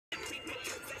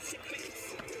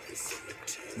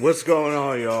What's going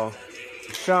on, y'all?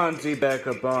 Shaunzy back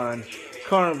up on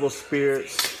Carnival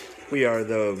Spirits. We are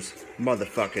those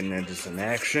motherfucking ninjas in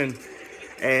action.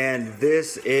 And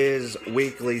this is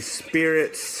Weekly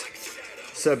Spirits,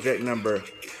 subject number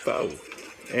 4.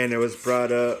 And it was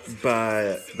brought up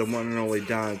by the one and only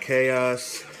Don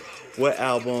Chaos. What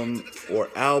album or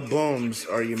albums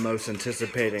are you most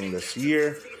anticipating this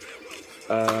year?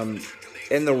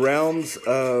 In the realms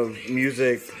of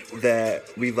music that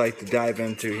we like to dive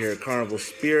into here at Carnival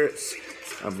Spirits,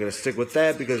 I'm going to stick with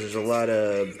that because there's a lot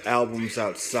of albums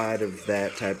outside of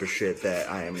that type of shit that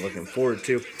I am looking forward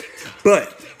to.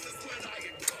 But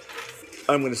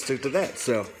I'm going to stick to that,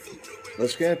 so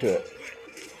let's get into it.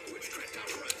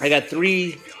 I got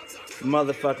 3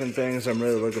 motherfucking things I'm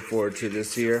really looking forward to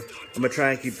this year. I'm going to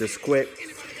try and keep this quick.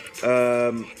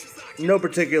 No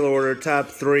particular order, top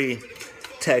 3.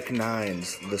 Tech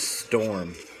Nine's The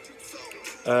Storm.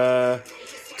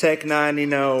 Tech Nine,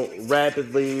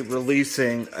 rapidly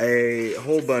releasing a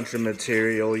whole bunch of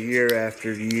material year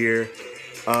after year.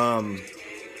 But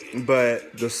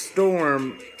The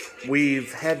Storm,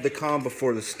 we've had the calm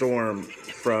before the storm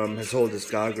from his whole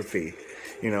discography.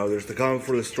 There's the calm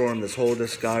before the storm, this whole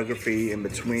discography in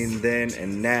between then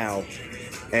and now.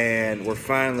 And we're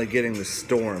finally getting the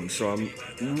storm. So I'm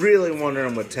really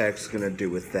wondering what Tech's going to do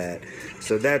with that.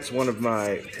 So that's one of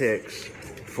my picks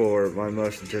for my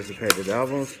most anticipated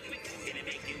albums.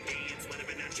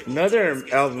 Another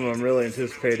album I'm really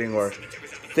anticipating, or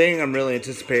thing I'm really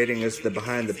anticipating, is the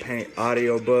Behind the Paint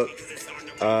audiobook.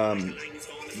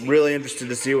 Really interested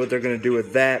to see what they're going to do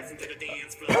with that.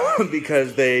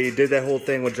 Because they did that whole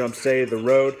thing with Jump Steady the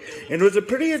Road. And it was a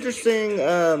pretty interesting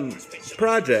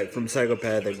project from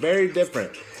Psychopathic. Very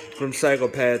different from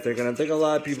Psychopathic. And I think a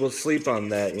lot of people sleep on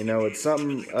that. It's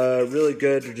something really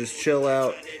good to just chill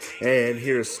out and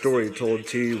hear a story told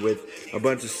to you with a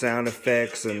bunch of sound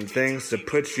effects and things to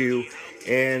put you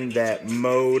in that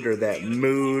mode or that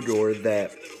mood or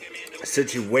that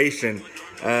situation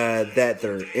that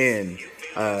they're in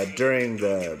during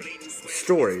the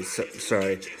stories.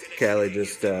 Sorry, Callie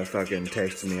just fucking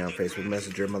texted me on Facebook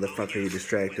Messenger. Motherfucker, you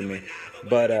distracted me.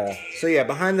 But so yeah,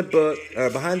 Behind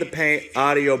the Paint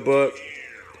audiobook.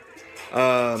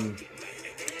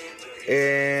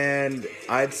 And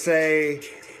I'd say,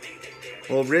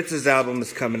 well, Ritz's album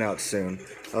is coming out soon.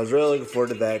 I was really looking forward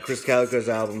to that. Chris Calico's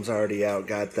album's already out.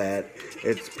 Got that.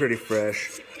 It's pretty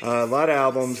fresh. A lot of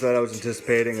albums that I was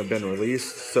anticipating have been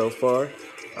released so far.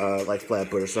 Like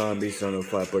Flatbush Zombies. Don't know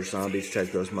Flatbush Zombies.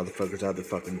 Check those motherfuckers out. They're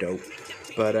fucking dope.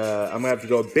 But I'm going to have to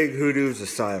go Big Hoodoo's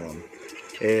Asylum.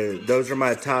 Those are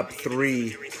my top 3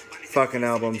 fucking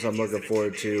albums I'm looking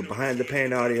forward to. Behind the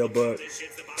Paint audiobook,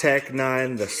 Tech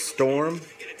Nine, The Storm,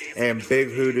 and Big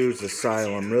Hoodoo's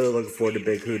Asylum. Really looking forward to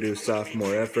Big Hoodoo's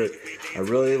sophomore effort. I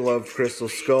really loved Crystal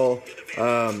Skull.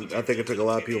 I think it took a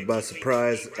lot of people by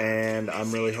surprise, and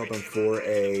I'm really hoping for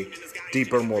a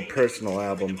deeper, more personal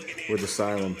album with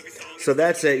Asylum. So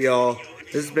that's it, y'all.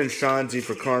 This has been Shaunzy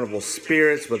for Carnival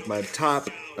Spirits with my top,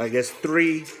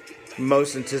 3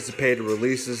 most anticipated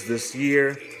releases this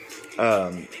year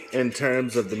in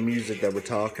terms of the music that we're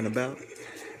talking about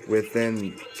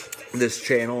within this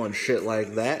channel and shit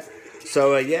like that.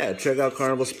 So yeah, check out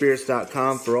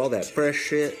carnivalspirits.com for all that fresh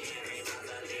shit.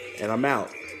 And I'm out.